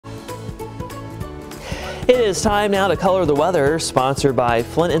It is time now to color the weather, sponsored by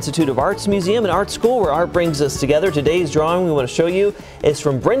Flint Institute of Arts Museum and Art School, where art brings us together. Today's drawing we want to show you is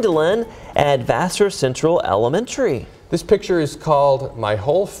from Brendalyn at Vassar Central Elementary. This picture is called My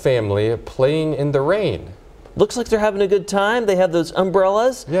Whole Family Playing in the Rain. Looks like they're having a good time. They have those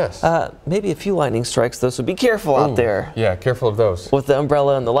umbrellas. Yes. Maybe a few lightning strikes though, so be careful out there. Yeah, careful of those. With the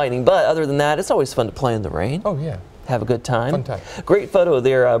umbrella and the lightning. But other than that, it's always fun to play in the rain. Oh yeah. Have a good time. Fun time. Great photo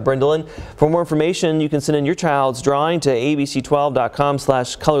there, Brendalyn. For more information, you can send in your child's drawing to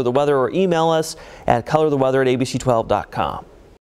abc12.com/colortheweather or email us at colortheweather@abc12.com.